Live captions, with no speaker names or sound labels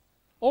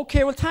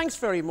Okay, well, thanks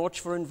very much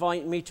for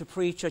inviting me to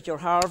preach at your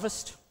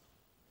harvest.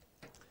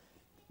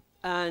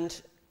 And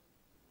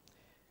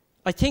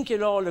I think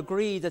you'll all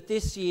agree that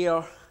this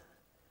year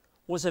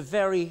was a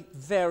very,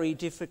 very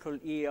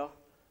difficult year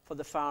for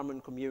the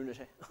farming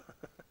community.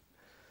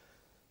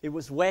 It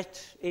was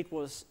wet, it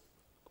was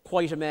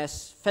quite a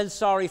mess. Felt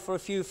sorry for a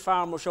few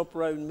farmers up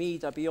around me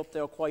that be up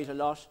there quite a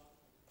lot.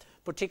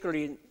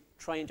 Particularly in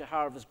trying to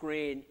harvest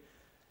grain,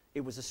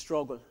 it was a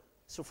struggle.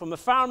 So from a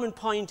farming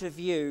point of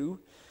view,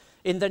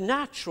 in the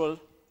natural,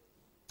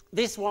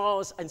 this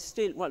was and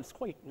still, well, it's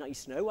quite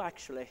nice now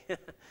actually,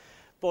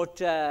 but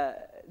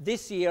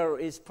this year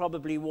is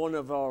probably one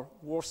of our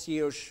worst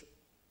years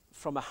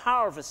from a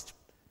harvest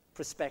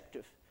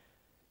perspective.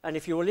 And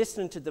if you were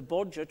listening to the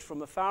budget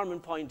from a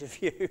farming point of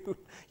view,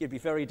 you'd be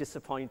very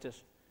disappointed.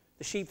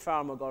 The sheep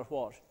farmer got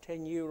what,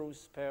 10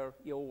 euros per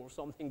ewe or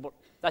something, but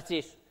that's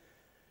it.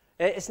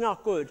 It's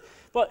not good.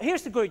 But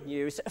here's the good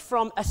news.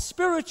 From a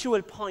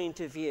spiritual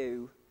point of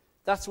view,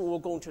 that's what we're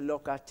going to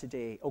look at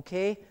today,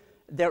 okay?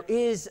 There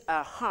is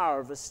a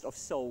harvest of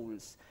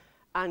souls,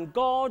 and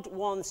God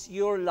wants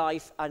your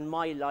life and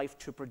my life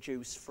to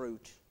produce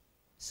fruit.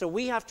 So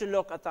we have to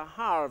look at the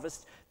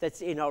harvest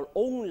that's in our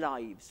own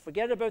lives.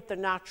 Forget about the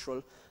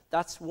natural,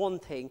 that's one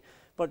thing.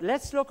 But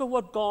let's look at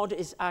what God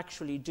is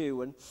actually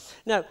doing.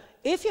 Now,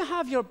 if you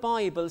have your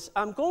Bibles,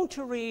 I'm going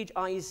to read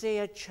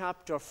Isaiah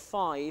chapter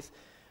 5,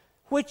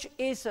 which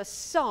is a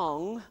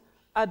song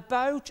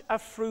about a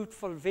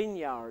fruitful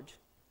vineyard.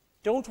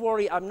 Don't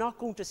worry, I'm not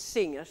going to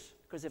sing it,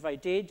 because if I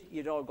did,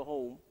 you'd all go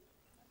home.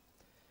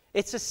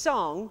 It's a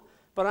song,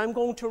 but I'm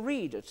going to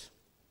read it.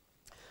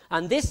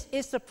 And this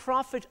is the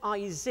prophet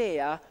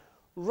Isaiah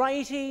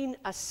writing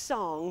a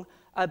song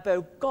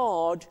about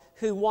God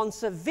who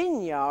wants a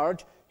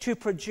vineyard to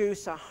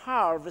produce a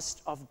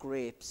harvest of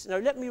grapes. Now,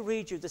 let me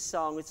read you the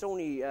song. It's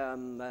only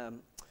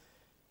 7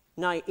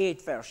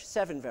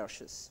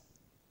 verses.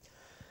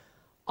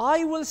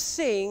 I will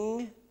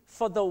sing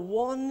for the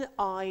one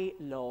I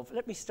love.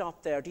 Let me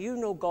stop there. Do you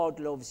know God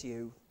loves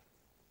you?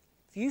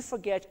 If you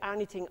forget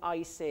anything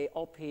I say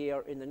up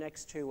here in the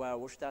next 2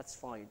 hours, that's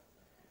fine.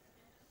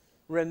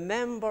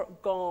 Remember,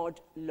 God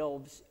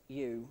loves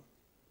you.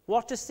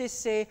 What does this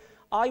say?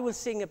 I will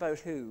sing about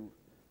who?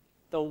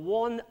 The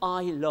one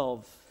I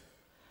love.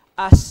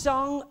 A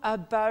song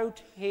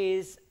about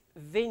his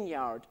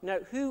vineyard. Now,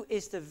 who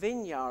is the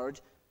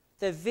vineyard?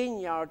 The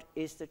vineyard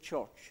is the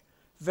church.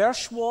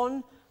 Verse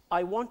 1,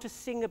 I want to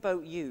sing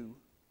about you,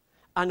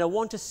 and I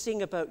want to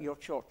sing about your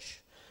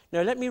church.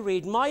 Now let me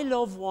read. My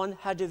loved one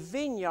had a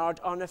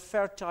vineyard on a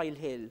fertile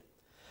hill.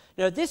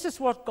 Now this is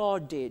what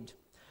God did.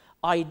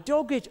 I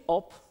dug it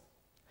up,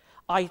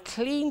 I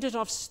cleaned it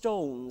of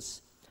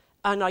stones,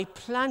 and I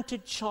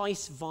planted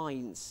choice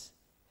vines.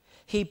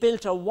 He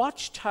built a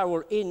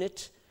watchtower in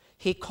it,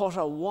 he cut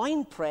a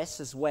winepress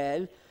as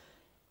well.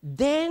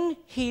 Then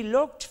he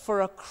looked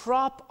for a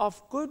crop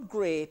of good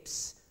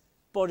grapes,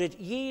 but it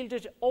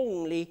yielded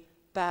only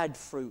bad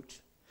fruit.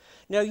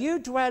 Now you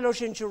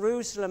dwellers in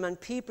Jerusalem and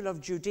people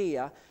of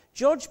Judea,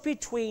 judge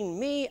between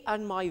me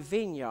and my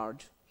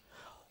vineyard.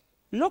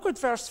 Look at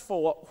verse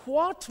 4.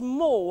 What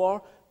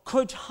more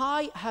could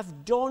I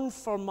have done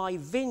for my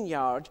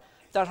vineyard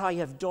that I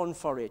have done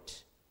for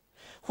it?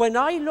 When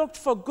I looked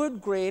for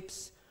good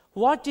grapes,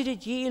 what did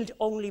it yield?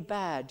 Only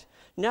bad.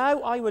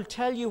 Now I will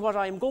tell you what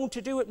I am going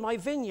to do with my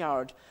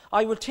vineyard.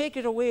 I will take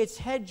it away its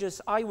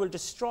hedges, I will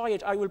destroy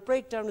it, I will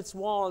break down its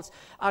walls,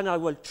 and I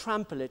will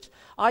trample it.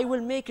 I will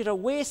make it a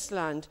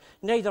wasteland,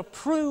 neither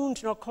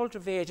pruned nor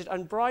cultivated,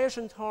 and briars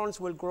and thorns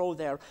will grow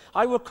there.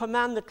 I will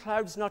command the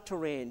clouds not to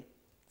rain.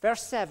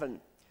 Verse 7,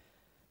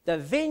 the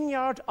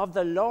vineyard of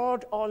the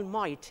Lord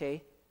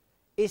Almighty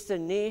is the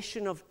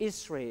nation of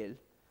Israel,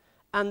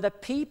 and the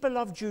people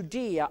of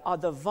Judea are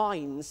the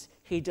vines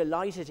he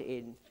delighted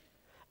in.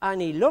 And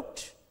he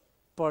looked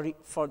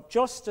for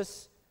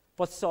justice,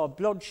 but saw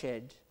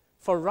bloodshed,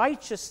 for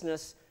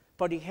righteousness,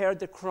 but he heard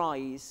the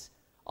cries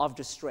of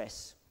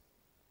distress.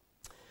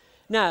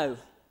 Now,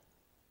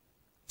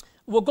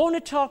 we're going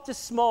to talk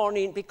this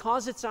morning,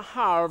 because it's a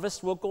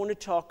harvest, we're going to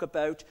talk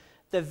about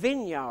the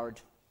vineyard.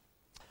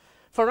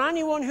 For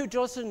anyone who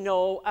doesn't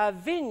know, a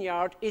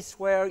vineyard is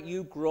where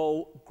you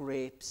grow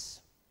grapes.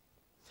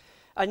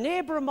 A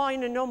neighbour of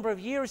mine a number of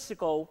years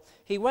ago,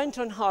 he went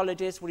on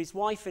holidays with his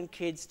wife and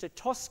kids to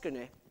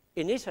Tuscany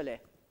in Italy.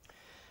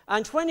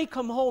 And when he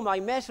come home, I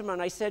met him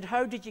and I said,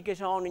 how did you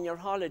get on in your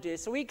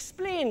holidays? So he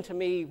explained to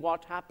me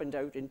what happened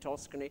out in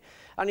Tuscany.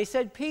 And he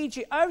said,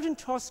 PG, out in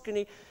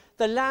Tuscany,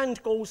 the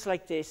land goes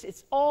like this.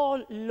 It's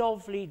all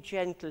lovely,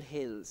 gentle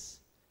hills.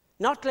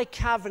 Not like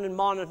Cavan and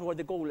Monaghan where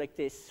they go like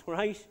this,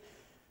 right?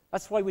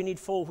 That's why we need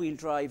four-wheel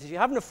drives. If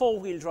you're having a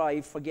four-wheel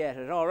drive, forget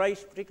it, all right?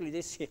 Particularly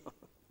this year.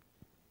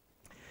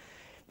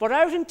 But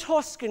out in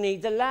Tuscany,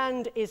 the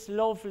land is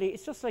lovely.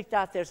 It's just like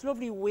that there. It's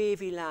lovely,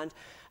 wavy land.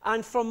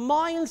 And for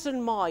miles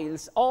and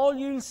miles, all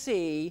you'll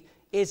see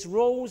is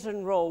rows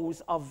and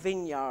rows of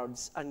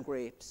vineyards and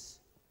grapes.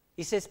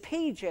 He says,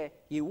 PJ,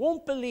 you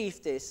won't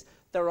believe this,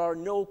 there are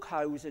no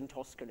cows in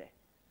Tuscany.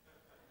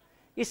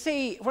 You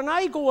see, when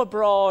I go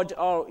abroad,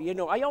 or,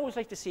 I always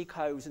like to see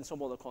cows in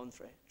some other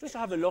country, just to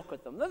have a look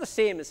at them. They're the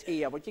same as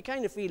here, but you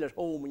kind of feel at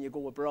home when you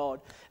go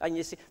abroad. And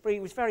you see, but he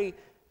was very,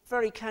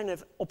 very kind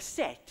of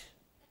upset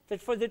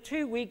that for the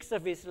 2 weeks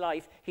of his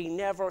life, he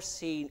never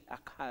seen a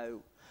cow.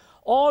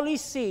 All he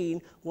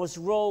seen was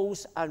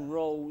rows and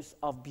rows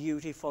of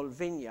beautiful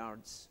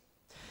vineyards.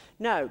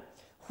 Now,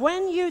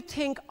 when you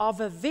think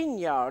of a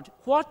vineyard,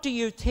 what do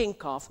you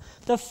think of?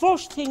 The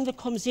first thing that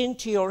comes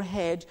into your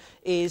head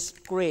is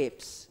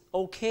grapes,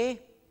 okay?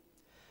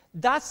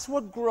 That's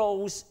what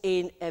grows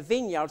in a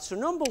vineyard. So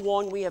number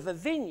one, we have a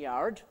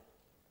vineyard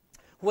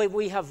where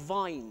we have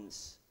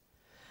vines.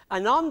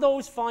 And on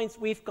those vines,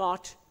 we've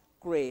got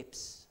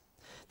grapes.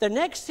 The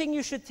next thing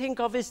you should think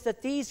of is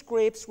that these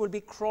grapes will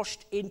be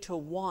crushed into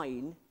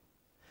wine.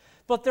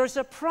 But there's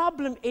a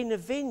problem in a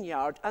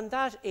vineyard, and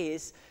that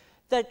is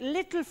that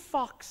little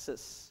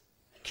foxes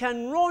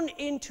can run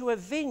into a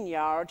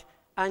vineyard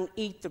and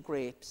eat the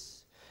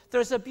grapes.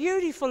 There's a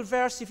beautiful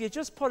verse, if you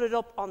just put it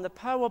up on the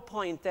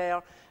PowerPoint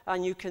there,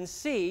 and you can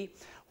see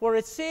where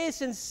it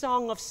says in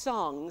Song of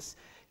Songs,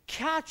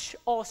 "Catch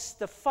us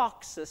the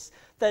foxes,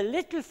 the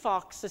little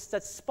foxes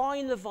that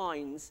spoil the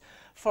vines,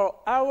 for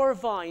our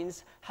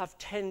vines have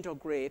tender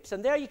grapes."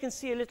 And there you can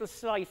see a little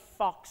sly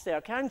fox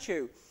there, can't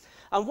you?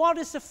 And what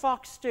is a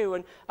fox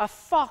doing? A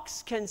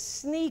fox can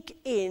sneak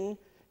in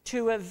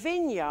to a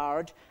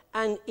vineyard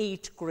and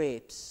eat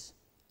grapes.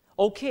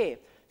 Okay,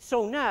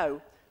 so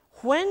now,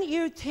 when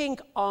you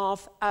think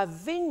of a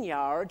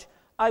vineyard,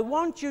 I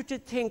want you to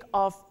think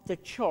of the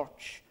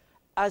church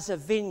as a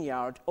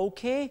vineyard,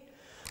 okay?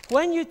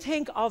 When you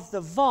think of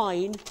the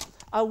vine,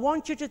 I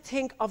want you to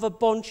think of a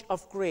bunch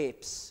of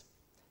grapes.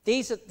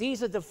 These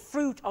are the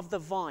fruit of the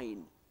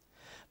vine.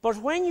 But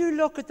when you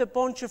look at the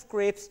bunch of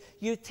grapes,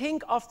 you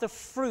think of the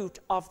fruit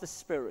of the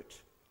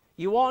Spirit.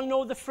 You all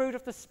know the fruit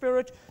of the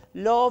Spirit: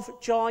 love,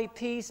 joy,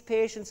 peace,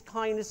 patience,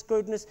 kindness,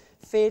 goodness,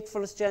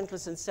 faithfulness,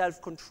 gentleness, and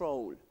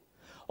self-control.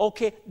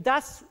 Okay,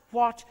 that's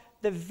what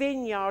the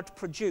vineyard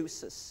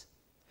produces.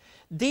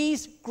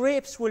 These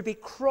grapes will be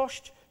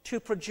crushed to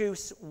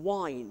produce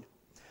wine.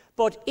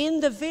 But in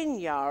the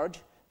vineyard,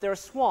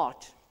 there's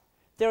what?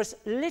 There's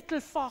little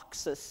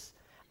foxes,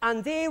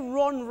 and they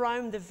run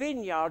round the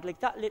vineyard like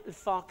that little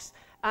fox,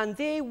 and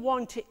they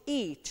want to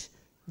eat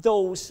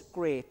those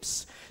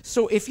grapes.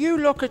 So if you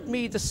look at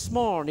me this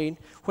morning,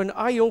 when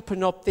I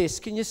open up this,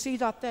 can you see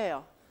that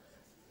there?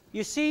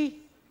 You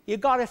see, you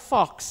got a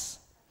fox.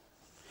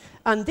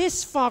 And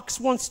this fox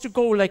wants to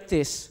go like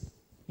this.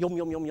 Yum,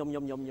 yum, yum, yum,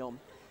 yum, yum, yum.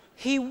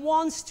 He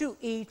wants to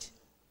eat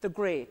the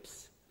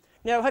grapes.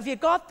 Now, have you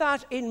got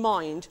that in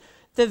mind?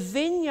 The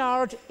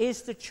vineyard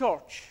is the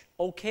church,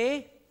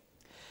 okay?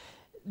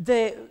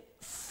 The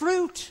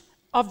fruit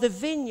of the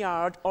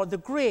vineyard, or the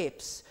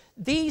grapes,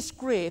 these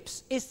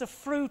grapes is the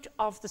fruit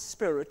of the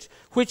Spirit,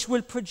 which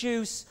will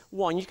produce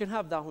wine. You can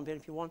have that one, Ben,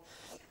 if you want.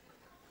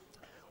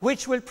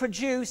 Which will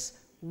produce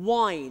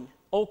wine,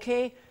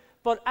 okay?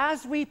 But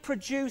as we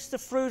produce the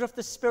fruit of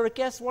the Spirit,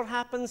 guess what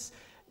happens?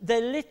 The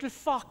little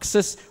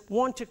foxes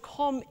want to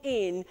come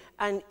in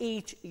and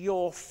eat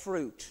your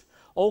fruit,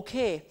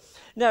 okay?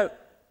 Now,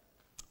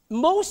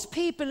 most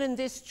people in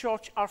this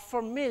church are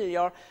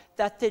familiar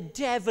that the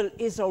devil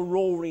is a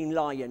roaring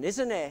lion,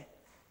 isn't he?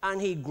 And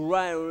he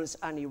growls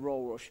and he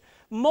roars.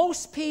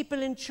 Most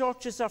people in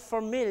churches are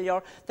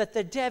familiar that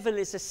the devil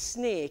is a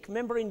snake.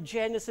 Remember in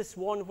Genesis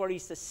 1 where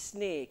he's the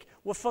snake?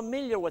 We're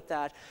familiar with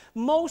that.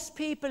 Most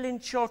people in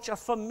church are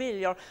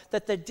familiar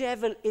that the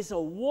devil is a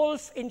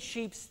wolf in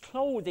sheep's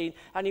clothing,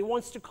 and he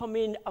wants to come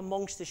in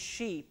amongst the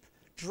sheep,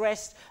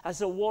 dressed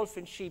as a wolf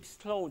in sheep's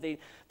clothing.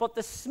 But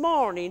this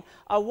morning,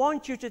 I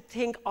want you to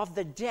think of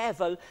the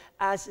devil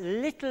as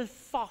little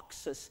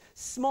foxes,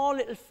 small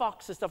little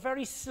foxes. They're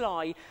very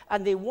sly,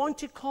 and they want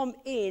to come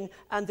in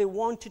and they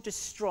want to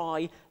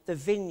destroy the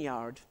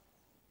vineyard.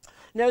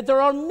 Now,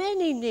 there are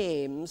many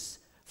names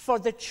for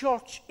the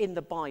church in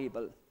the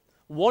Bible.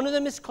 One of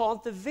them is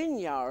called the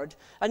vineyard.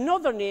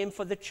 Another name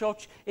for the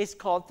church is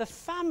called the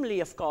family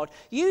of God.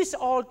 You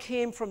all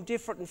came from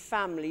different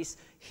families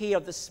here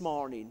this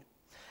morning.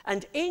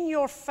 And in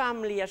your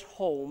family at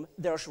home,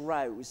 there's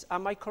rows.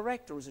 Am I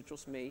correct, or is it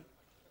just me?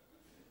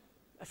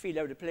 I feel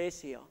out of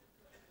place here.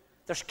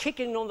 There's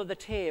kicking under the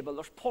table.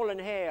 There's pulling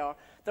hair.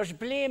 There's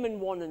blaming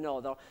one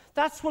another.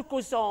 That's what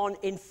goes on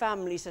in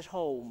families at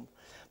home.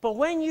 But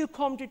when you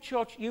come to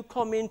church, you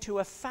come into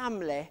a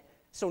family.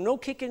 So no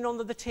kicking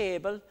under the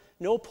table,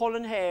 no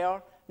pulling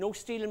hair, no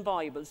stealing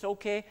Bibles,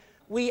 okay?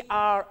 We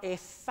are a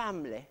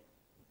family,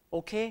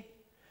 okay?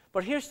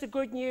 But here's the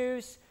good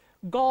news.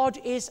 God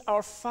is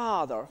our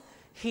Father.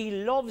 He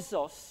loves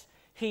us.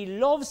 He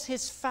loves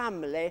his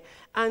family,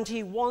 and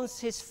he wants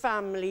his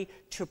family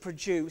to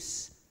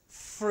produce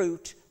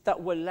fruit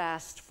that will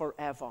last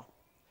forever.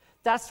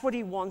 That's what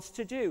he wants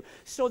to do.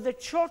 So the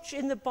church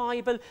in the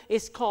Bible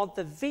is called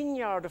the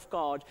vineyard of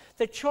God.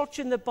 The church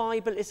in the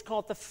Bible is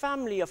called the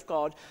family of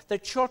God. The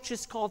church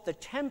is called the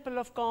temple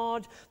of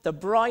God, the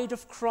bride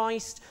of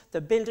Christ, the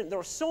building. There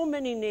are so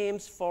many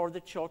names for the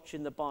church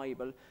in the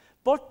Bible.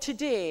 But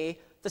today,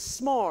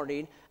 this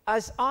morning,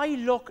 as I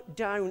look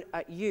down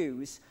at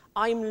yous,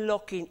 I'm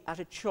looking at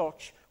a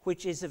church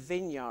which is a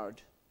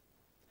vineyard.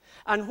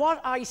 And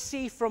what I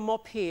see from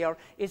up here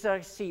is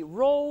I see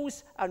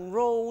rows and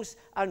rows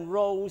and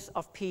rows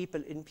of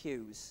people in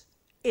pews,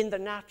 in the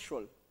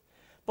natural.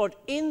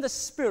 But in the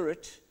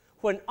spirit,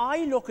 when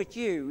I look at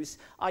yous,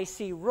 I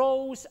see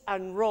rows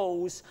and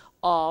rows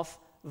of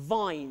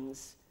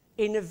vines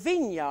in a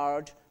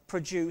vineyard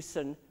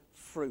producing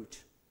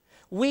fruit.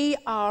 We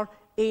are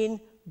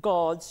in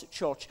God's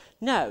church.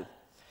 Now,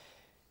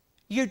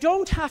 you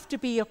don't have to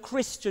be a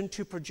Christian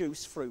to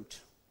produce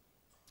fruit.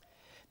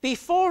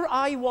 Before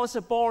I was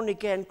a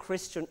born-again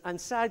Christian, and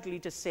sadly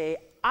to say,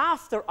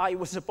 after I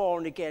was a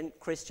born-again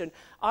Christian,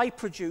 I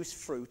produced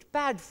fruit,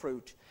 bad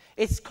fruit.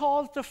 It's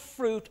called the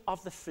fruit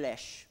of the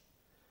flesh.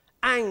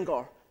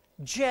 Anger,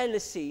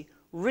 jealousy,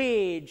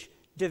 rage,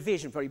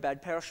 division, very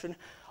bad person.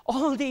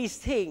 All these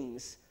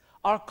things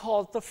are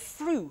called the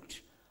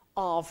fruit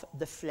of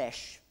the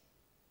flesh.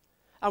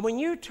 And when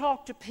you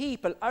talk to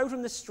people out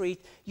on the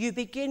street, you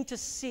begin to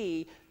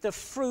see the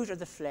fruit of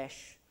the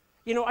flesh.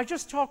 You know, I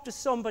just talked to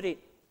somebody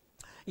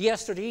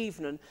yesterday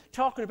evening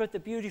talking about the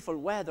beautiful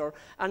weather,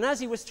 and as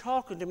he was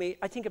talking to me,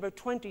 I think about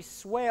 20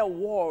 swear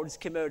words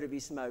came out of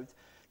his mouth,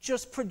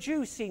 just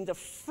producing the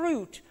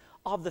fruit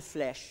of the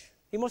flesh.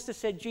 He must have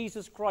said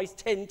Jesus Christ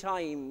 10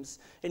 times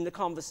in the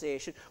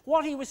conversation.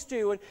 What he was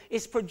doing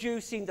is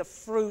producing the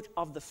fruit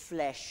of the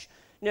flesh.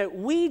 Now,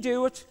 we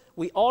do it.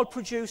 We all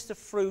produce the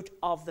fruit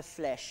of the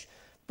flesh.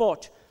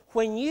 But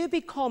when you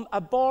become a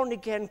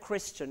born-again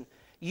Christian,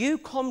 you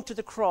come to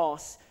the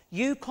cross,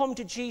 you come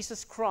to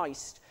Jesus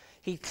Christ.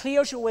 He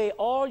clears away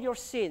all your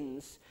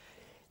sins.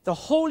 The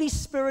Holy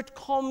Spirit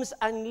comes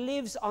and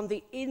lives on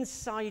the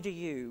inside of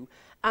you.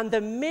 And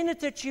the minute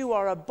that you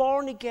are a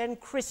born-again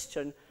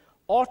Christian,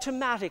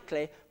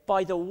 automatically,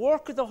 by the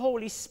work of the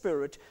Holy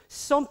Spirit,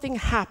 something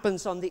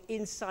happens on the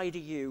inside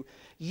of you.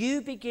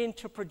 You begin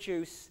to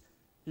produce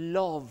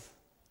love,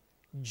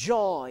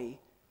 joy,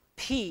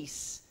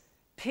 peace,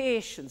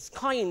 patience,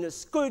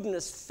 kindness,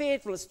 goodness,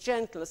 faithfulness,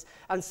 gentleness,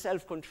 and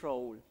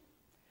self-control.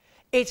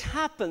 It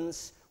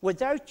happens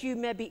without you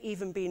maybe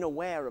even being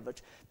aware of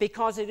it,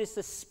 because it is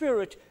the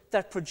Spirit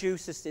that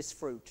produces this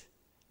fruit,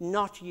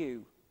 not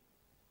you.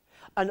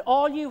 And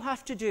all you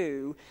have to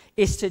do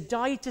is to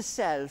die to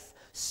self,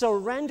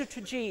 surrender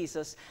to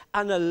Jesus,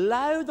 and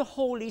allow the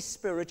Holy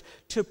Spirit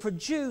to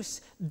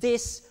produce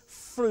this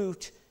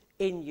fruit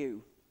in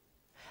you.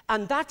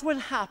 And that will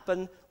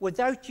happen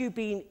without you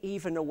being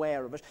even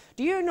aware of it.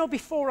 Do you know,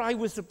 before I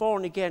was a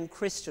born-again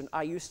Christian,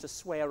 I used to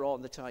swear all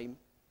the time.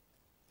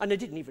 And I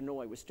didn't even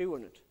know I was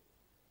doing it.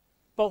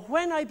 But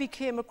when I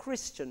became a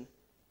Christian,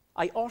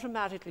 I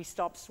automatically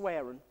stopped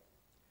swearing.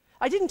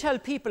 I didn't tell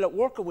people at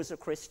work I was a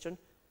Christian,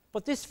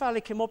 but this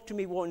fella came up to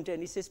me one day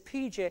and he says,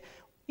 PJ,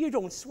 you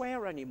don't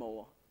swear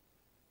anymore.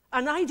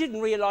 And I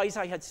didn't realize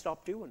I had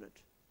stopped doing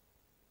it.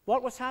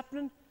 What was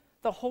happening?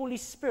 The Holy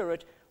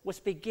Spirit was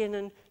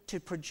beginning to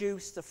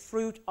produce the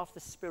fruit of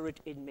the Spirit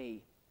in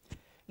me.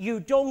 You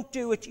don't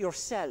do it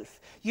yourself.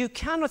 You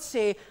cannot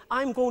say,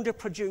 I'm going to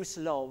produce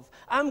love.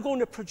 I'm going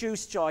to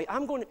produce joy.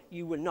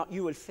 You will not.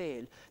 You will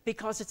fail.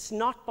 Because it's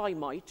not by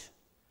might,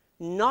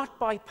 not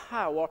by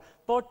power,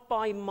 but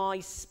by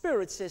my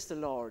Spirit, says the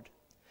Lord.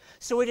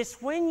 So it is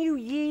when you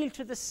yield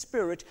to the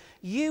Spirit,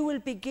 you will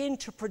begin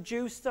to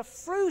produce the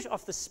fruit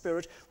of the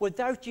Spirit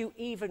without you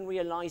even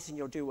realizing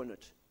you're doing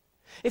it.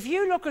 If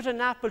you look at an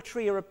apple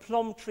tree or a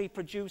plum tree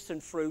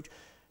producing fruit,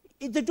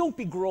 they don't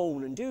be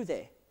groaning, do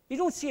they? You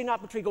don't see an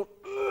apple tree going,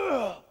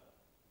 ugh,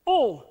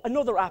 oh,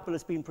 another apple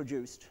has been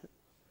produced.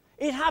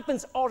 It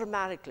happens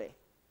automatically.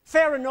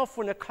 Fair enough,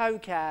 when a cow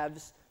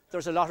calves,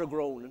 there's a lot of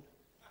groaning.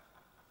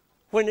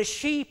 When a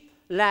sheep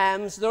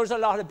lambs, there's a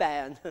lot of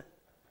baying.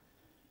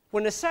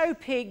 When a sow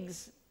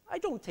pigs, I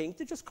don't think,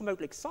 they just come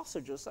out like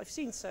sausages. I've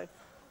seen sow.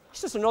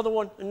 It's just another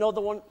one,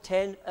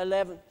 10,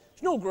 11.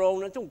 There's no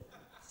groaning,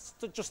 it's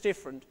just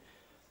different.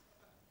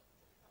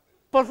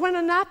 But when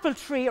an apple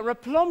tree or a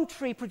plum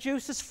tree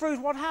produces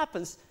fruit, what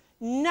happens?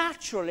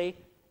 Naturally,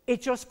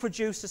 it just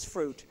produces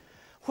fruit.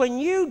 When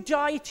you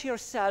die to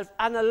yourself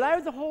and allow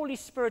the Holy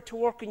Spirit to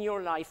work in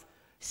your life,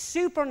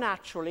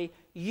 supernaturally,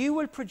 you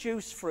will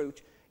produce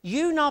fruit.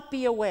 You not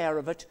be aware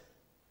of it,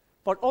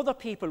 but other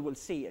people will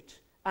see it.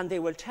 And they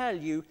will tell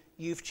you,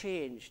 you've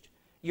changed.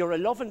 You're a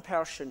loving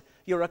person.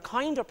 You're a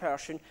kinder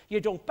person. You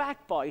don't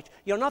backbite.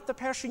 You're not the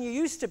person you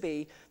used to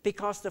be,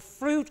 because the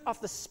fruit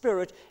of the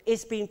Spirit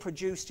is being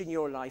produced in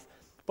your life.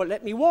 But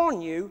let me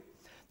warn you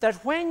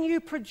that when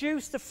you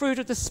produce the fruit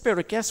of the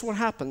Spirit, guess what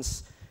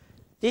happens?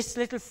 This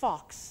little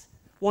fox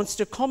wants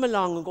to come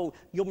along and go,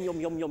 yum,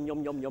 yum, yum, yum,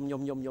 yum, yum, yum,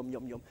 yum, yum, yum, yum,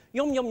 yum,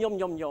 yum, yum, yum,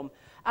 yum, yum.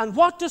 And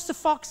what does the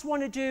fox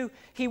want to do?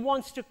 He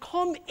wants to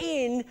come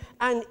in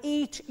and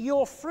eat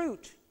your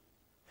fruit.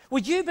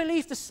 Would you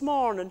believe this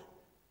morning,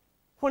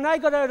 when I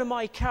got out of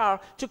my car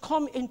to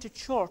come into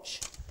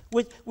church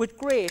with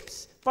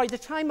grapes, by the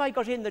time I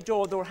got in the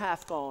door, they were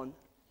half gone.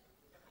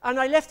 And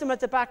I left them at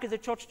the back of the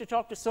church to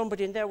talk to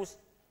somebody, and there was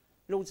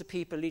loads of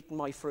people eating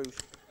my fruit.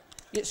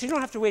 So you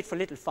don't have to wait for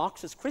little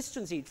foxes.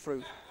 Christians eat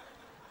fruit.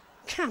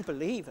 Can't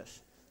believe it.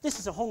 This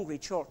is a hungry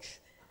church.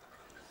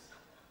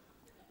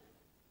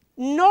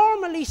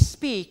 Normally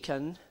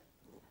speaking,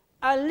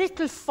 a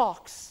little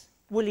fox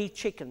will eat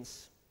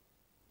chickens.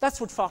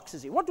 That's what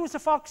foxes eat. What does a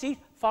fox eat?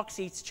 Fox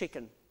eats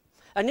chicken.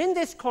 And in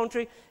this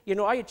country, you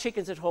know, I had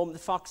chickens at home, the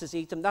foxes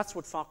eat them. That's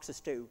what foxes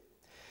do.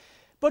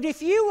 But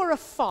if you were a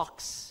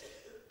fox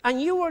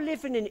and you were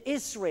living in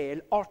Israel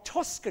or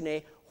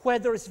Tuscany where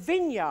there's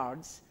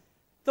vineyards,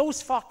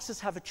 those foxes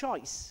have a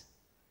choice.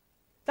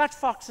 That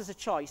fox has a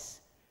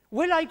choice.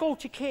 Will I go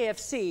to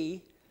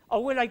KFC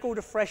or will I go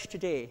to Fresh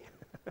Today?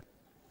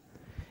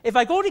 If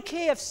I go to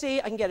KFC,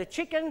 I can get a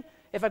chicken.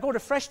 If I go to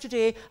Fresh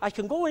Today, I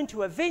can go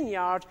into a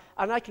vineyard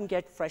and I can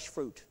get fresh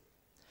fruit.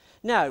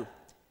 Now,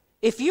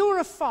 if you're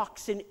a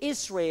fox in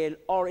Israel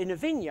or in a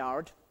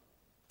vineyard,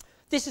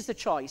 this is the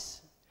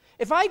choice.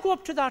 If I go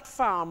up to that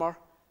farmer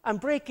and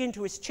break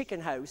into his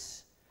chicken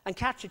house and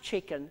catch a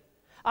chicken,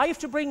 I have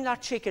to bring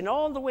that chicken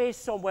all the way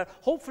somewhere,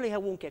 hopefully I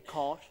won't get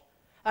caught,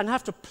 and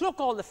have to pluck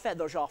all the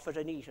feathers off it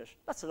and eat it.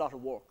 That's a lot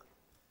of work.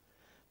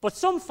 But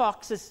some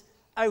foxes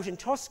out in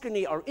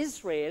Tuscany or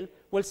Israel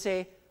will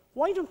say,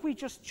 why don't we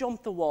just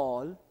jump the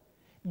wall,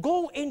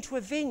 go into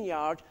a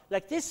vineyard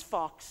like this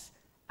fox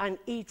and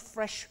eat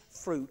fresh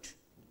fruit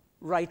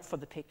right for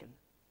the picking?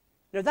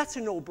 Now that's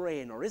a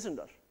no-brainer, isn't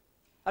it?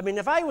 I mean,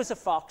 if I was a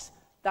fox,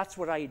 that's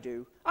what I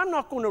do. I'm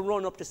not going to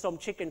run up to some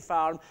chicken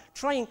farm,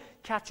 try and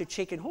catch a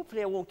chicken,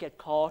 hopefully I won't get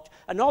caught,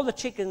 and all the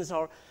chickens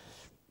are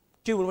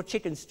doing what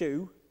chickens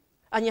do,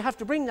 and you have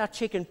to bring that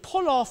chicken,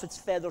 pull off its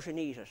feathers and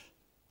eat it.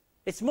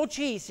 It's much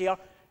easier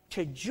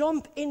to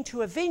jump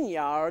into a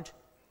vineyard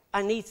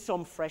and eat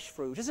some fresh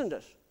fruit, isn't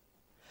it?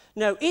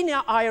 Now, in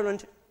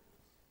Ireland,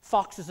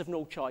 foxes have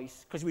no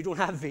choice because we don't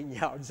have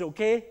vineyards,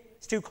 okay?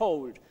 It's too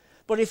cold.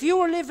 But if you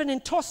were living in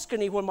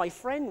Tuscany where my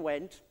friend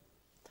went,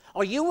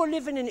 or you were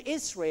living in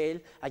Israel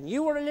and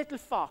you were a little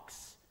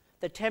fox,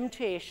 the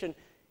temptation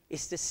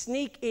is to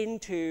sneak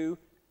into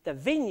the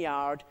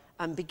vineyard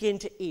and begin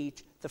to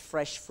eat the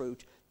fresh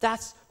fruit.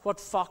 That's what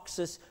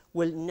foxes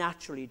will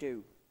naturally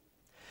do.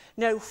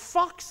 Now,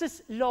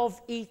 foxes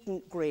love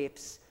eating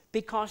grapes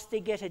because they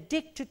get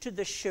addicted to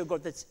the sugar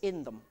that's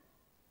in them.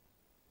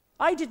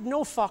 I didn't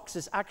know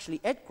foxes actually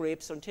ate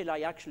grapes until I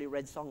actually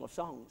read Song of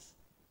Songs.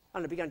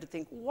 And I began to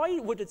think, why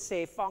would it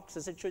say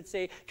foxes? It should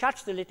say,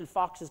 catch the little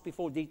foxes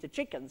before they eat the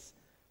chickens.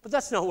 But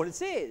that's not what it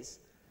says.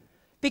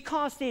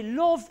 Because they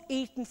love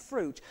eating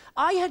fruit.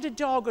 I had a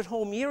dog at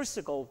home years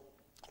ago.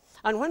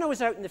 And when I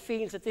was out in the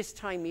fields at this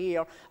time of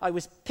year, I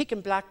was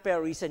picking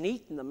blackberries and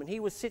eating them. And he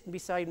was sitting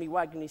beside me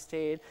wagging his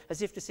tail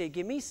as if to say,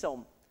 give me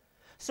some.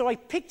 So I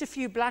picked a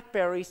few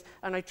blackberries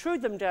and I threw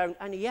them down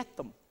and he ate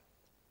them.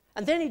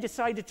 And then he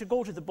decided to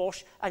go to the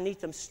bush and eat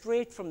them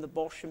straight from the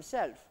bush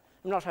himself.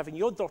 I'm not having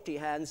your dirty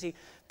hands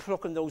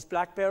plucking those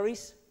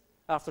blackberries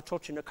after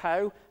touching a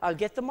cow. I'll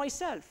get them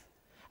myself.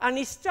 And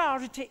he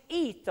started to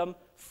eat them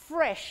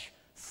fresh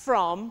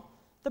from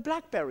the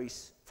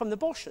blackberries, from the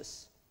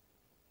bushes.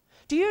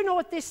 Do you know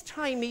at this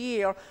time of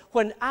year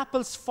when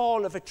apples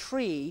fall of a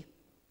tree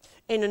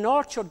in an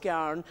orchard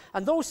garden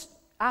and those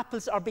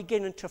apples are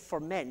beginning to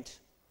ferment,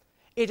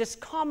 it is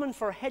common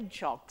for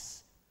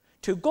hedgehogs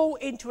to go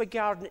into a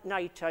garden at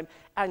night time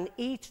and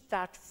eat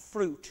that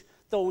fruit,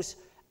 those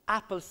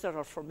apples that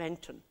are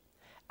fermenting.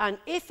 And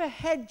if a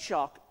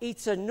hedgehog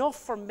eats enough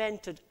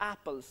fermented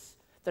apples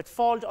that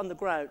fell on the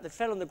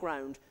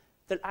ground,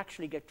 they'll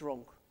actually get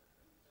drunk.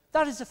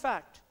 That is a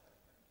fact.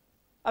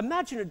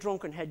 Imagine a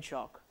drunken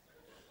hedgehog.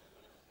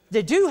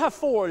 They do have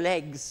 4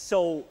 legs,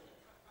 so,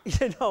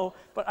 you know,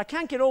 but I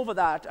can't get over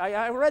that.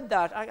 I read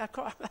that.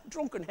 A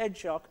drunken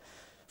hedgehog,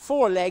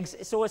 4 legs,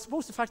 so I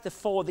suppose the fact that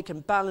 4, they can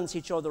balance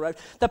each other out.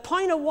 The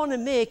point I want to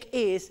make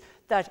is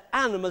that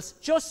animals,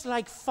 just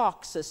like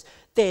foxes,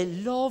 they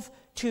love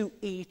to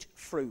eat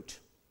fruit.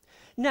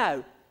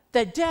 Now,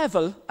 the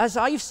devil, as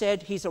I've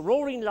said, he's a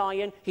roaring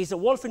lion, he's a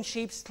wolf in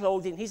sheep's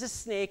clothing, he's a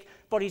snake,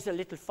 but he's a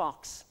little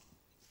fox.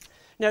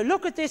 Now,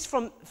 look at this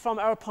from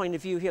our point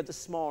of view here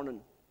this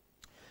morning.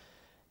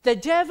 The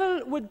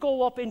devil would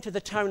go up into the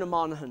town of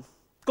Monaghan,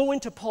 go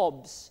into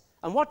pubs,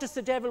 and what does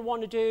the devil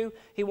want to do?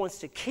 He wants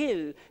to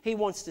kill, he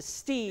wants to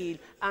steal,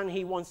 and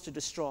he wants to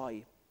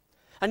destroy.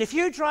 And if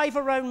you drive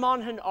around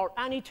Monaghan or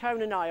any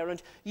town in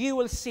Ireland, you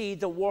will see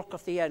the work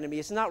of the enemy.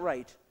 Isn't that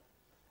right?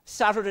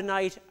 Saturday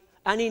night,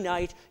 any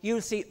night,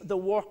 you'll see the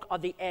work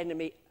of the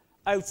enemy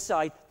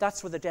outside.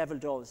 That's what the devil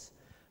does.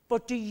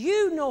 But do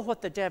you know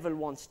what the devil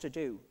wants to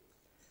do?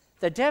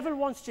 The devil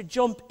wants to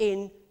jump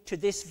into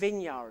this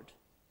vineyard.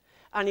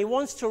 And he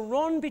wants to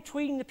run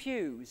between the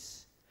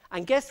pews.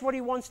 And guess what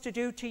he wants to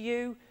do to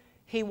you?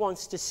 He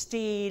wants to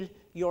steal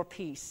your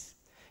peace.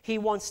 He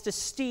wants to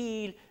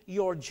steal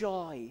your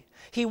joy.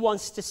 He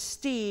wants to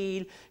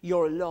steal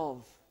your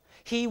love.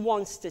 He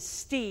wants to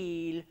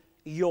steal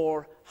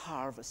your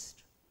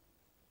harvest.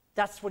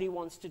 That's what he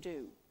wants to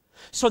do.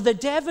 So the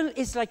devil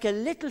is like a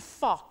little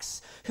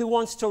fox who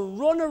wants to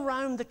run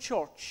around the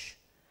church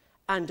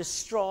and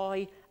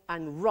destroy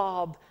and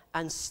rob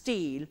and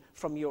steal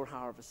from your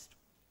harvest.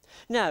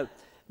 Now,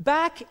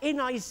 back in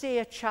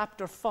Isaiah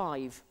chapter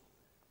 5,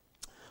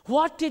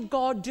 what did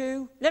God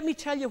do? Let me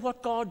tell you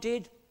what God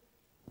did.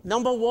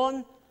 Number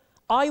one,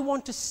 I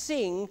want to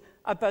sing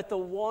about the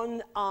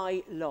one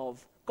I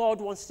love.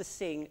 God wants to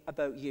sing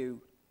about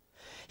you.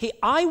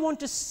 I want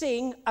to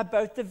sing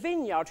about the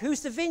vineyard.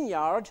 Who's the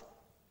vineyard?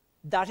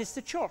 That is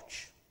the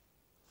church.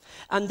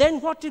 And then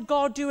what did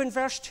God do in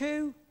verse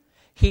 2?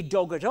 He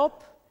dug it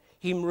up.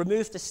 He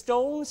removed the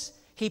stones.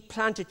 He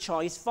planted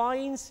choice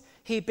vines.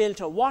 He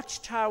built a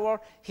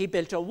watchtower. He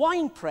built a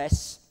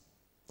winepress.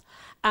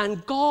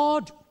 And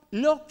God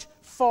looked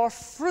for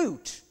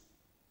fruit,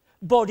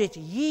 but it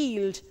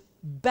yielded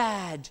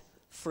bad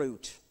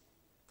fruit.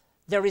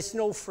 There is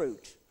no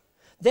fruit.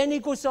 Then he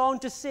goes on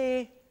to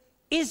say,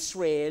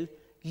 Israel,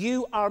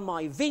 you are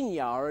my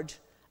vineyard,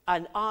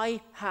 and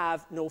I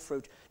have no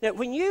fruit. Now,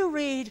 when you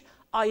read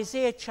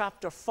Isaiah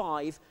chapter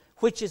 5,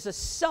 which is a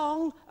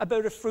song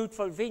about a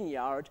fruitful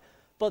vineyard,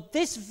 but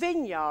this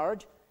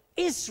vineyard,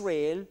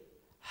 Israel,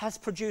 has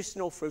produced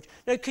no fruit.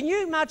 Now, can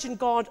you imagine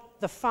God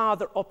the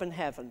Father up in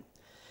heaven?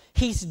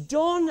 He's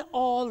done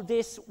all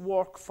this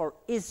work for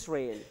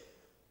Israel.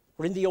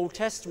 We're in the Old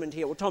Testament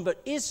here. We're talking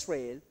about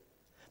Israel.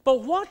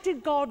 But what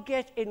did God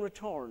get in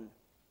return?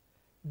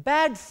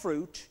 Bad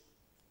fruit,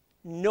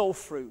 no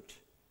fruit,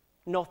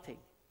 nothing.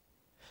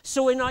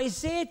 So in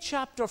Isaiah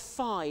chapter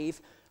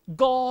 5,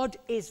 God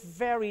is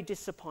very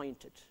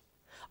disappointed.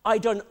 I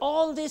done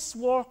all this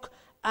work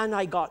and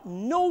I got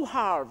no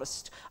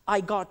harvest.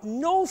 I got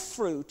no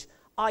fruit.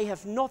 I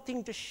have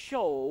nothing to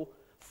show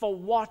for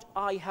what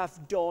I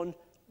have done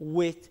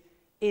with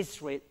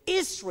Israel.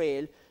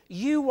 Israel,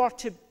 you are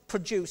to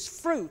produce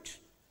fruit,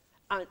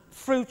 and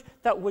fruit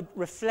that would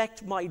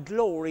reflect my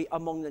glory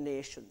among the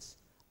nations.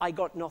 I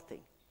got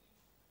nothing.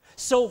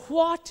 So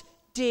what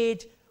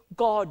did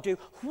God do?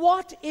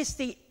 What is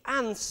the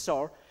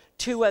answer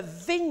to a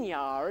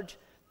vineyard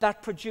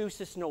that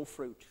produces no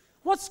fruit?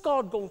 What's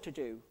God going to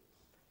do?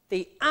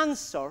 The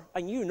answer,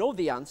 and you know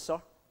the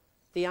answer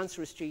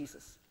is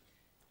Jesus.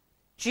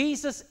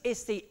 Jesus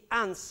is the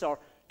answer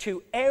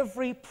to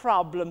every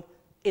problem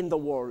in the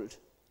world.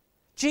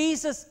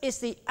 Jesus is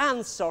the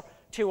answer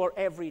to our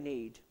every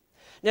need.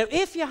 Now,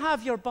 if you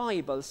have your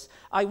Bibles,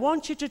 I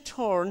want you to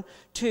turn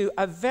to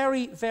a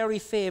very, very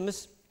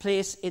famous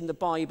place in the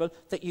Bible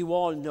that you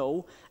all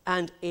know,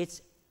 and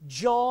it's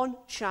John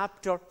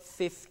chapter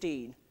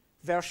 15,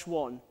 verse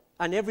 1.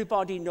 And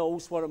everybody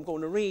knows what I'm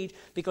going to read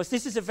because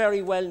this is a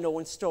very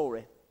well-known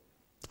story.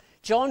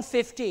 John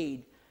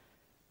 15,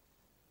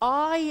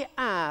 I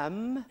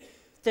am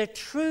the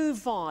true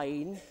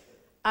vine,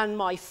 and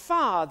my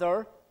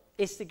Father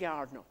is the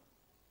gardener.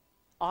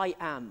 I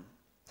am.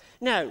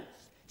 Now,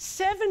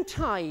 7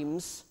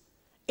 times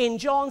in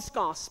John's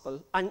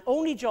Gospel, and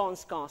only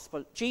John's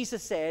Gospel,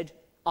 Jesus said,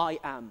 I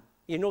am.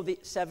 You know the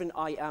 7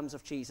 I ams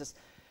of Jesus.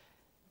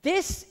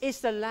 This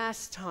is the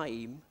last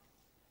time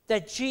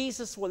that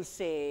Jesus will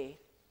say,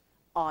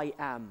 I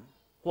am.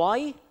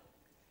 Why?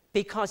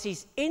 Because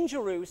he's in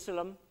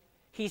Jerusalem,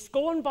 he's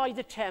going by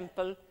the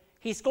temple,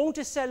 he's going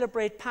to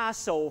celebrate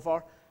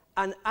Passover,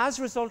 and as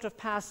a result of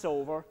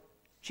Passover,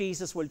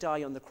 Jesus will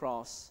die on the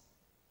cross.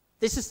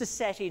 This is the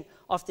setting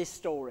of this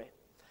story.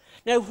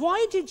 Now,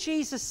 why did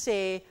Jesus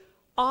say,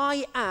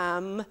 I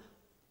am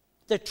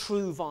the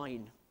true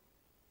vine?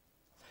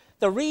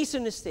 The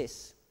reason is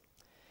this.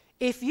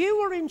 If you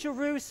were in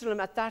Jerusalem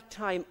at that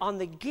time, on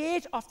the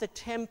gate of the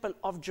temple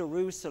of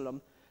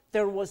Jerusalem,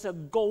 there was a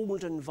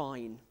golden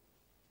vine.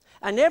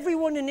 And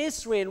everyone in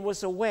Israel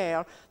was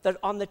aware that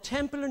on the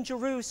temple in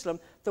Jerusalem,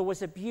 there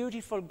was a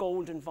beautiful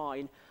golden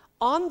vine.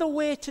 On the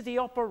way to the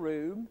upper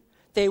room,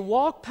 they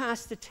walk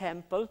past the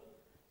temple,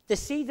 they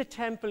see the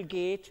temple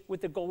gate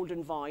with the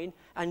golden vine,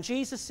 and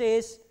Jesus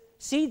says,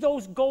 see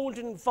those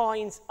golden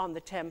vines on the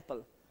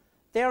temple.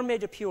 They're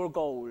made of pure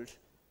gold.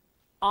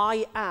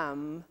 I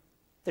am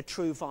the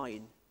true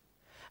vine.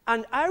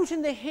 And out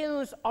in the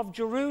hills of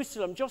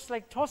Jerusalem, just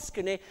like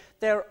Tuscany,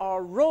 there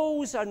are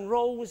rows and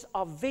rows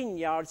of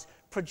vineyards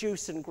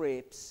producing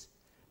grapes.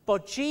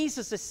 But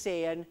Jesus is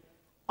saying,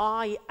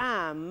 I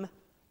am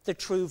the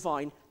true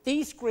vine.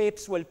 These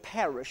grapes will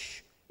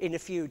perish in a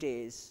few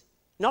days.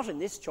 Not in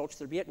this church,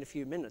 they'll be out in a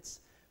few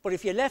minutes. But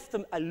if you left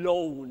them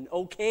alone,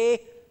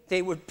 okay,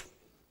 they would.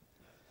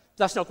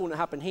 That's not going to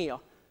happen here.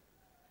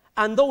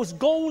 And those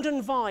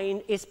golden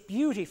vine is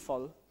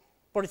beautiful,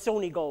 but it's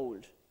only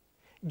gold.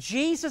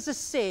 Jesus is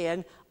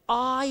saying,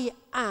 I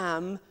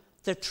am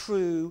the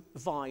true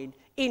vine.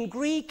 In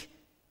Greek,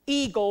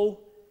 ego,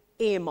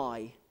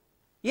 amai.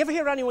 You ever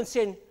hear anyone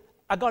saying,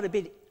 I got a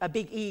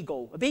big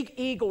ego? A big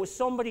ego is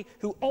somebody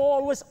who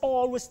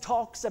always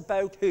talks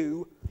about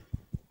who?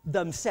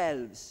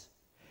 Themselves.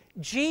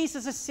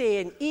 Jesus is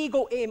saying,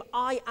 ego, aim,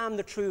 I am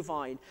the true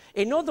vine.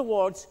 In other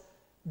words,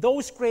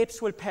 those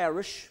grapes will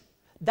perish.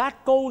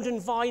 That golden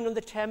vine on the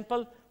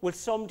temple will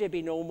someday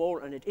be no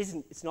more, and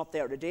it's not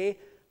there today.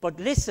 But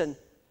listen,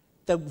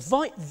 the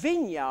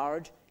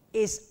vineyard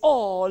is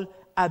all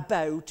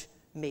about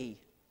me.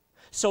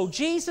 So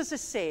Jesus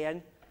is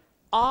saying,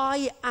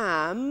 I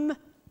am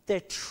the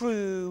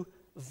true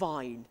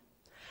vine.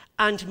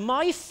 and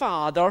my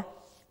Father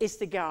is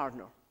the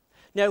gardener.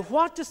 Now,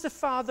 what does the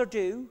Father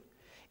do?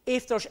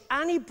 If there's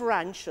any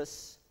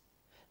branches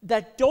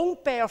that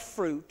don't bear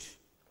fruit,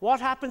 what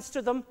happens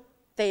to them?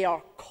 They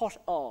are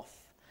cut off.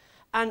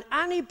 And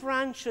any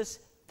branches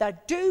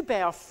that do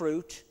bear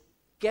fruit,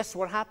 guess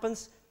what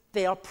happens?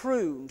 They are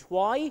pruned.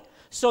 Why?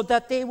 So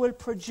that they will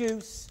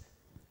produce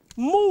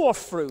more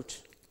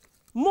fruit.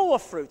 More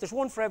fruit. There's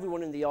one for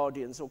everyone in the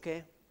audience,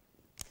 okay?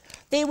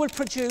 They will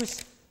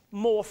produce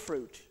more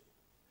fruit.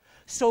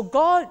 So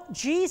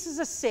Jesus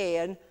is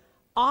saying,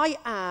 I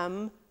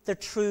am the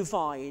true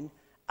vine,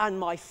 and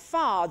my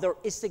Father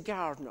is the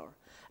gardener.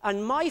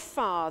 And my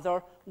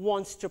Father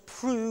wants to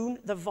prune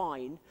the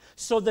vine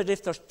so that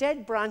if there's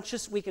dead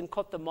branches, we can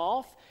cut them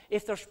off.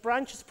 If there's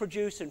branches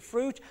producing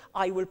fruit,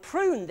 I will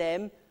prune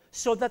them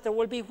so that there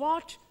will be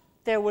what?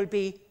 There will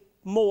be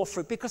more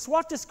fruit. Because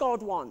what does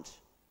God want?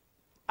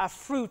 A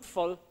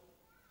fruitful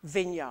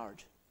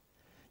vineyard.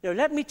 Now,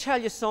 let me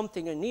tell you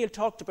something, and Neil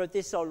talked about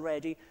this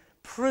already.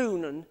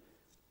 Pruning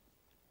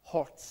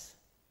hurts.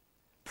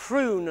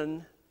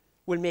 Pruning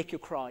will make you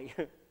cry.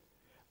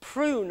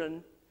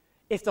 Pruning,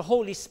 if the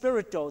Holy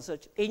Spirit does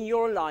it in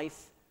your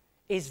life,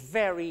 is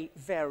very,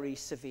 very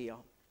severe.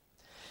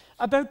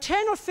 About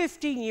 10 or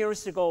 15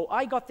 years ago,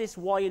 I got this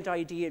wild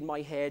idea in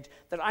my head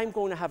that I'm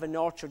going to have an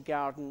orchard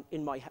garden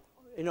in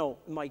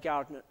my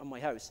garden at my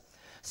house.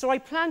 So I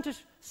planted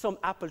some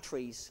apple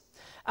trees.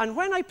 And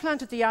when I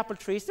planted the apple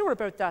trees, they were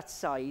about that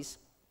size.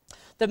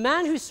 The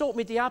man who sold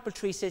me the apple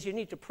tree says, you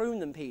need to prune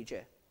them,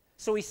 PJ.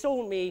 So he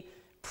sold me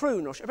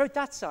pruners, about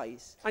that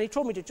size. And he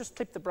told me to just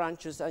clip the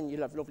branches and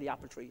you'll have lovely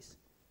apple trees.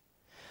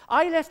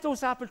 I left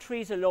those apple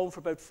trees alone for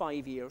about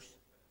 5 years.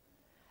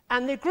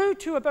 And they grew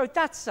to about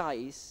that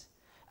size.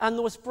 And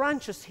there was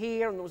branches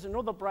here, and there was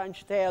another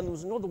branch there, and there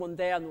was another one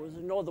there, and there was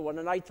another one.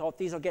 And I thought,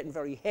 these are getting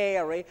very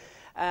hairy,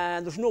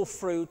 and there's no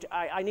fruit.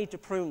 I need to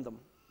prune them.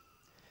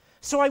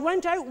 So I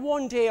went out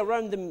one day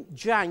around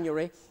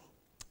January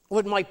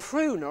with my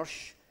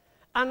pruners,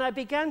 and I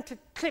began to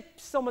clip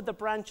some of the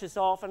branches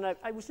off, and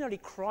I was nearly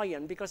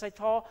crying because I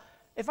thought,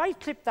 if I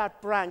clip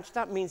that branch,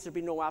 that means there'll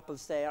be no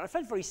apples there. I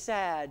felt very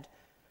sad,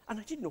 and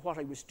I didn't know what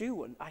I was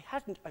doing. I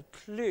hadn't a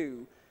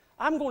clue.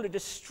 I'm going to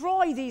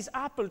destroy these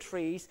apple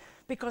trees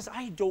because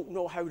I don't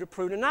know how to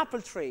prune an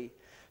apple tree.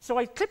 So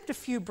I clipped a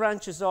few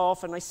branches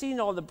off, and I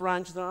seen all the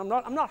branches, and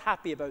I'm not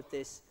happy about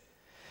this.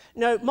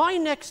 Now, my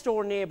next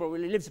door neighbour,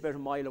 well, he lives about a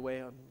mile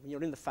away.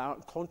 You're in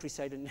the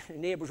countryside, and the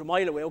neighbour's a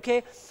mile away,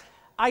 okay?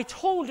 I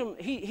told him,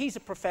 he's a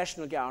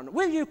professional gardener,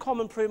 will you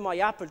come and prune my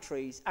apple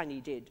trees? And he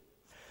did.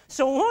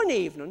 So one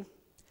evening,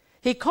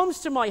 he comes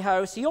to my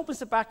house, he opens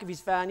the back of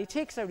his van, he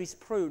takes out his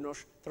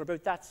pruners, they're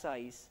about that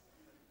size.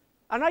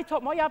 And I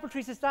thought, my apple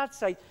trees is that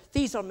size.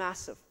 These are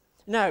massive.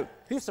 Now,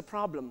 here's the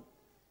problem.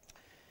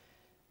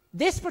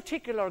 This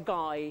particular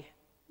guy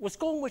was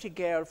going with a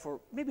girl for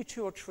maybe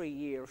 2 or 3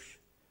 years.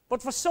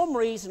 But for some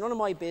reason, none of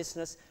my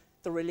business,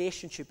 the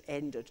relationship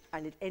ended.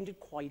 And it ended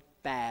quite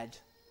bad.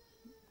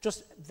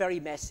 Just very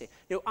messy.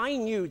 Now, I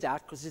knew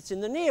that because it's in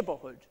the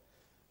neighborhood.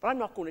 But I'm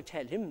not going to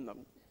tell him.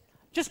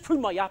 Just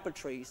prune my apple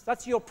trees.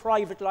 That's your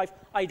private life.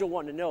 I don't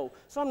want to know.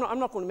 So I'm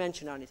not going to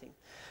mention anything.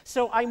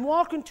 So I'm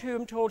walking to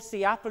him towards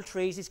the apple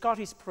trees. He's got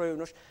his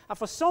pruners. And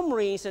for some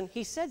reason,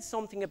 he said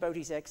something about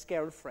his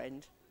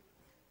ex-girlfriend.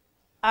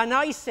 And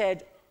I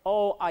said,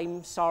 oh,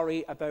 I'm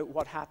sorry about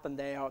what happened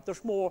there.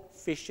 There's more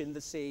fish in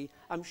the sea.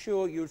 I'm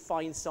sure you'll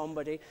find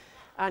somebody.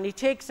 And he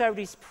takes out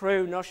his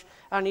pruners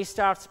and he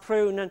starts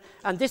pruning.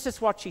 And this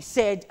is what she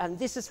said. And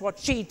this is what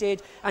she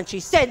did. And she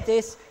said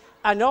this.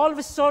 And all of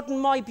a sudden,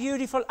 my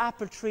beautiful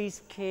apple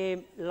trees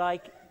came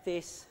like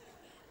this.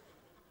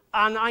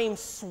 And I'm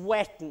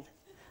sweating.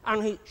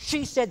 And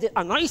she said that,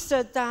 and I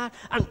said that.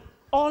 And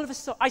all of a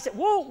sudden, I said,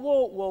 whoa,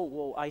 whoa, whoa,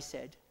 whoa, I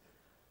said.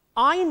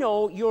 I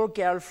know your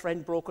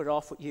girlfriend broke it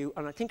off with you,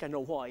 and I think I know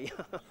why.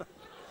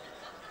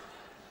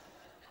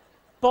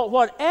 But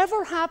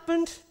whatever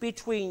happened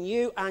between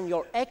you and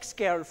your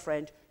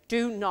ex-girlfriend,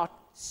 do not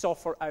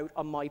suffer out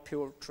on my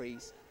poor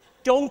trees.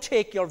 Don't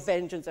take your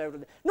vengeance out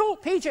of it. No,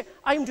 PJ,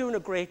 I'm doing a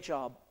great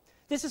job.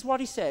 This is what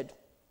he said.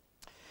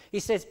 He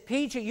says,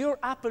 PJ, your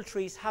apple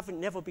trees haven't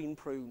never been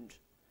pruned.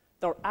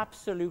 They're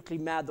absolutely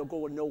mad. They're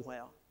going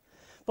nowhere.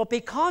 But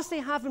because they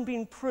haven't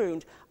been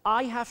pruned,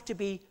 I have to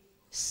be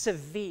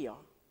severe.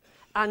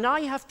 And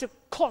I have to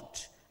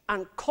cut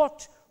and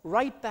cut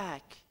right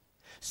back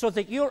so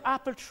that your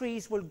apple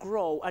trees will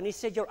grow. And he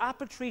said, your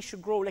apple trees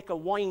should grow like a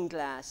wine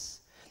glass.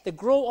 They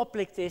grow up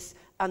like this,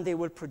 and they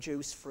will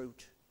produce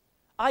fruit.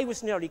 I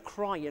was nearly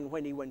crying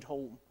when he went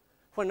home.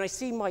 When I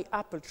see my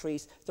apple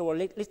trees, there were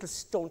little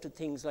stunted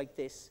things like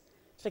this.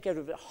 It's like out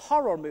of a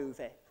horror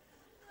movie.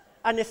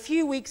 And a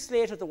few weeks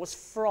later, there was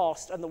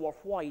frost, and they were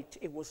white.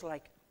 It was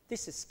like,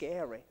 this is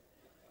scary.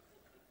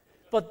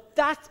 But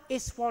that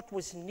is what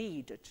was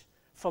needed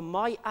for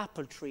my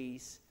apple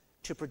trees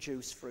to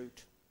produce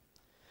fruit.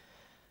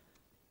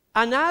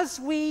 And as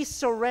we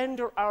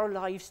surrender our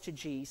lives to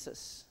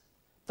Jesus,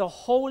 the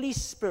Holy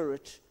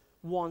Spirit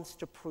wants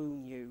to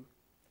prune you.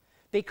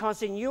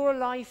 Because in your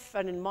life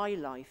and in my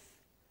life,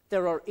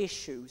 there are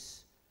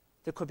issues.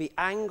 There could be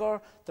anger,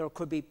 there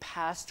could be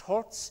past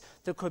hurts,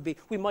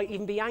 we might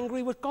even be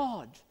angry with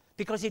God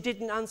because he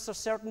didn't answer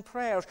certain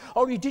prayers,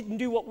 or he didn't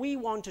do what we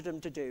wanted him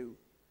to do.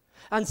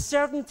 And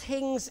certain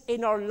things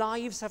in our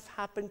lives have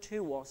happened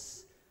to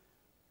us.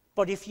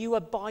 But if you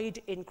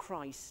abide in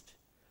Christ,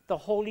 the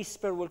Holy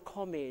Spirit will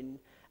come in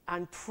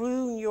and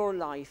prune your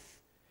life,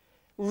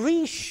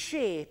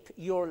 reshape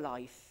your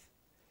life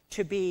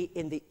to be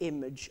in the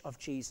image of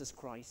Jesus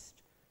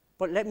Christ.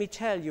 But let me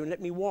tell you, and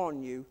let me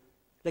warn you,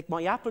 like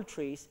my apple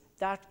trees,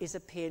 that is a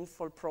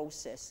painful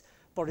process.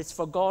 But it's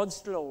for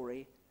God's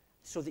glory,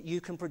 so that you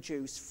can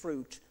produce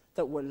fruit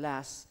that will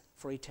last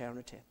for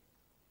eternity.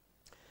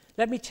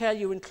 Let me tell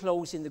you in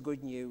closing the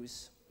good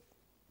news.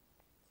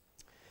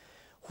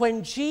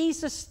 When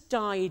Jesus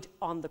died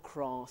on the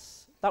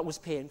cross, that was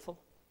painful.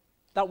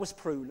 That was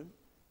pruning.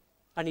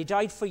 And he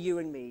died for you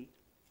and me.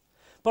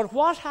 But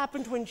what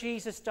happened when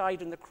Jesus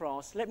died on the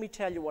cross? Let me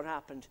tell you what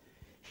happened.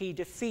 He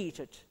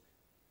defeated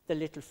the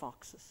little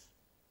foxes.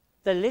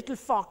 The little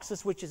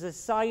foxes, which is a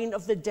sign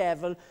of the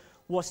devil,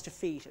 was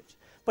defeated.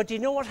 But do you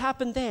know what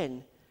happened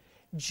then?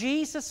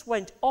 Jesus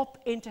went up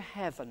into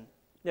heaven.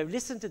 Now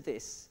listen to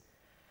this.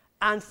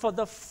 And for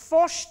the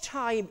first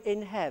time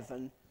in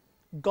heaven,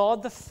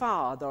 God the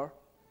Father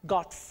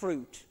got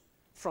fruit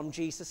from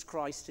Jesus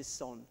Christ, his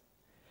Son.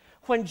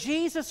 When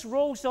Jesus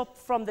rose up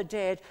from the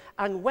dead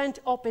and went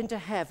up into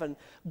heaven,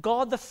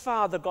 God the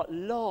Father got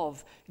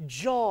love,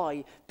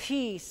 joy,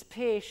 peace,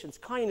 patience,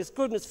 kindness,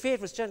 goodness,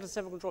 faithfulness, gentleness,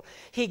 self-control.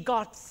 He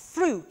got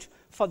fruit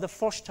for the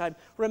first time.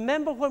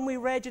 Remember when we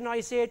read in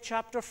Isaiah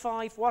chapter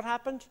 5, what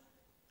happened?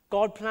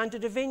 God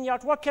planted a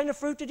vineyard. What kind of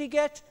fruit did he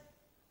get?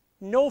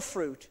 No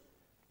fruit.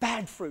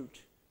 Bad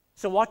fruit.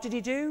 So what did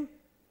he do?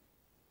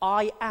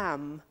 I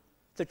am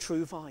the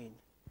true vine.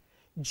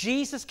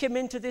 Jesus came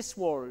into this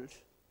world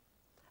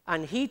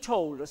and he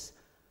told us,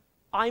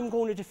 I'm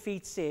going to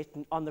defeat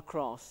Satan on the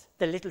cross,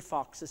 the little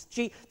foxes.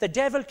 The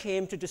devil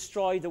came to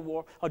destroy the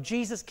work, or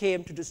Jesus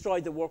came to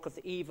destroy the work of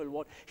the evil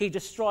one. He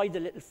destroyed the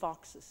little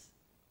foxes.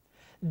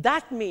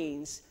 That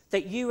means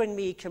that you and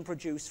me can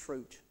produce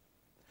fruit.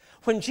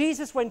 When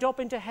Jesus went up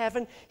into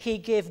heaven, he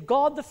gave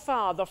God the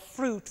Father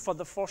fruit for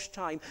the first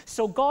time.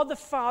 So God the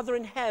Father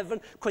in heaven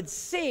could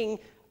sing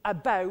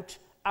about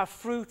a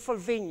fruitful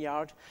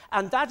vineyard.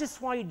 And that is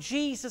why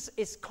Jesus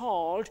is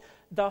called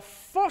the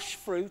first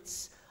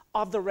fruits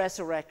of the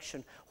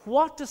resurrection.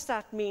 What does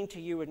that mean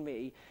to you and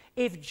me?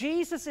 If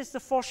Jesus is the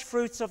first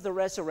fruits of the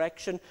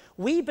resurrection,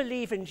 we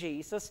believe in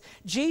Jesus.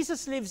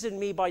 Jesus lives in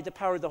me by the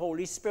power of the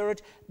Holy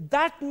Spirit.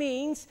 That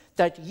means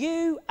that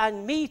you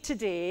and me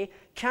today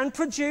can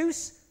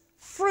produce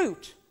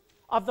fruit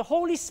of the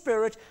Holy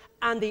Spirit,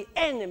 and the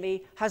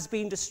enemy has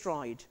been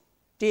destroyed.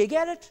 Do you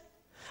get it?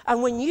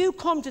 And when you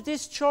come to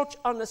this church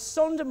on a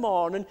Sunday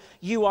morning,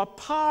 you are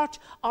part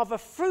of a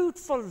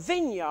fruitful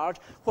vineyard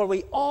where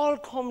we all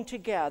come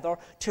together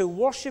to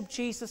worship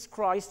Jesus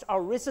Christ,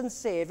 our risen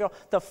Savior,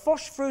 the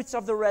first fruits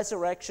of the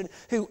resurrection,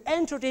 who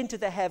entered into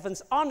the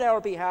heavens on our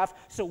behalf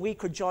so we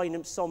could join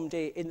him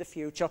someday in the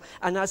future.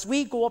 And as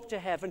we go up to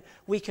heaven,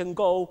 we can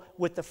go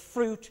with the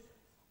fruit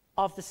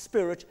of the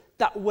Spirit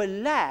that will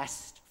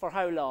last for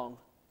how long?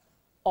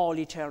 All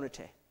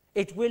eternity.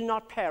 It will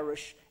not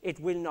perish. It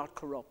will not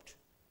corrupt.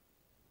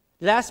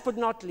 Last but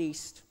not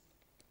least,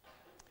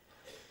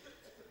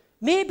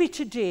 maybe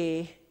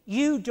today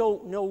you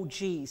don't know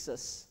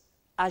Jesus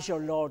as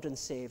your Lord and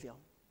Savior.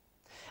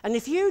 And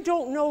if you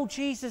don't know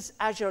Jesus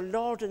as your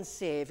Lord and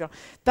Savior,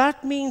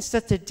 that means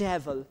that the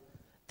devil,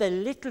 the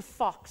little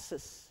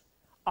foxes,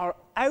 are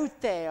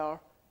out there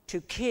to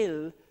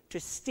kill, to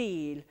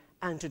steal,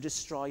 and to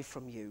destroy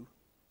from you.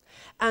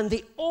 And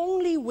the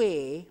only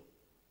way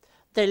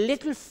the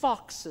little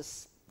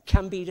foxes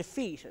can be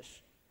defeated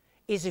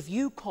is if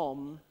you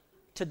come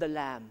to the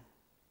Lamb.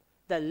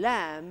 The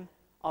Lamb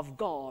of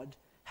God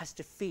has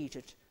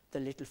defeated the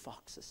little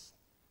foxes.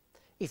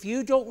 If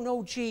you don't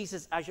know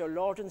Jesus as your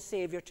Lord and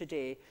Savior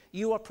today,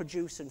 you are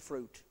producing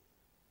fruit.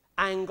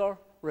 Anger,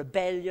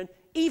 rebellion,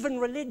 even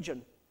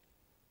religion.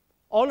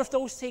 All of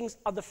those things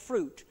are the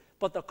fruit,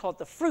 but they're called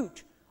the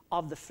fruit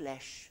of the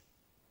flesh.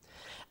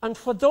 And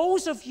for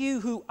those of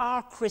you who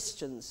are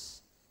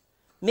Christians,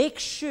 make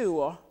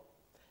sure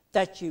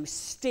that you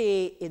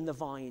stay in the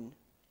vine.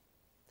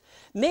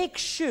 Make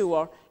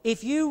sure,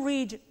 if you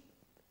read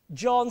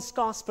John's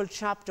Gospel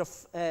chapter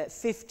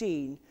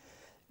 15,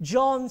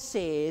 John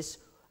says,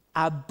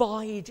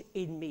 abide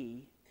in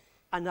me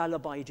and I'll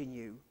abide in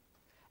you.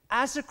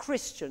 As a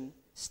Christian,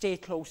 stay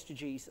close to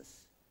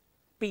Jesus.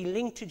 Be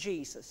linked to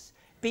Jesus.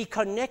 Be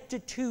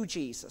connected to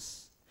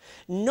Jesus.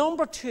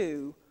 Number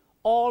 2,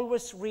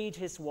 always read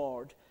his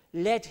word.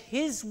 Let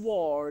his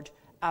word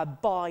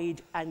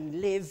abide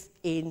and live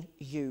in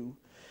you.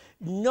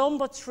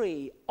 Number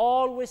 3,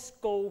 always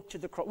go to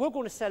the cross. We're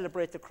going to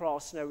celebrate the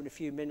cross now in a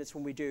few minutes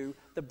when we do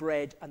the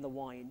bread and the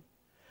wine.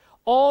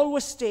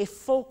 Always stay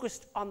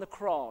focused on the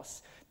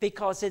cross,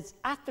 because it's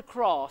at the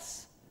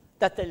cross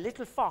that the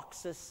little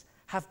foxes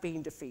have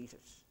been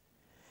defeated.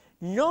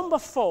 Number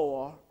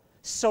 4,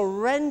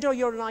 surrender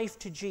your life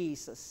to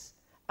Jesus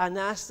and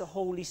ask the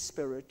Holy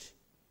Spirit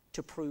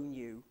to prune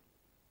you.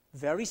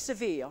 Very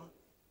severe.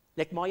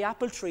 Like my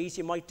apple trees,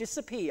 you might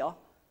disappear,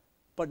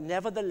 but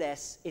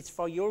nevertheless, it's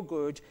for your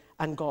good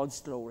and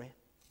God's glory.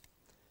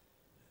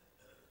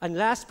 And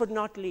last but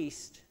not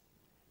least,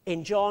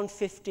 in John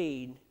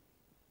 15,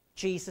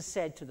 Jesus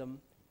said to them,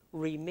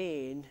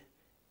 remain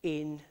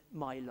in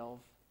my love.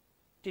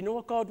 Do you know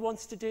what God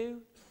wants to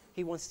do?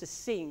 He wants to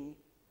sing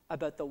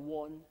about the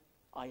one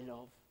I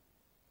love.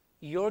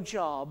 Your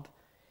job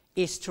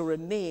is to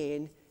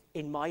remain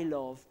in my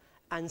love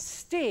and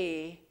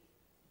stay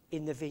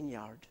in the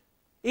vineyard.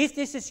 If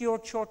this is your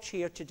church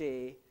here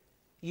today,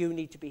 you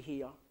need to be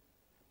here,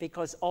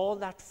 because all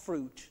that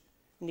fruit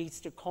needs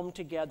to come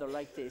together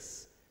like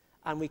this,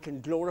 and we can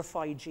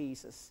glorify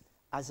Jesus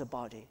as a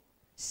body.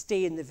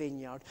 Stay in the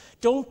vineyard.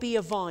 Don't be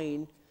a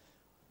vine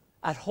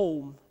at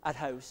home, at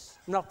house.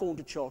 I'm not going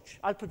to church.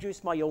 I'll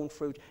produce my own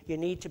fruit. You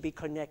need to be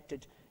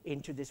connected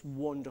into this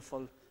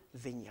wonderful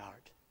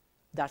vineyard.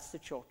 That's the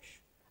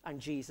church, and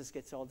Jesus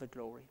gets all the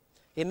glory.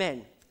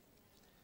 Amen.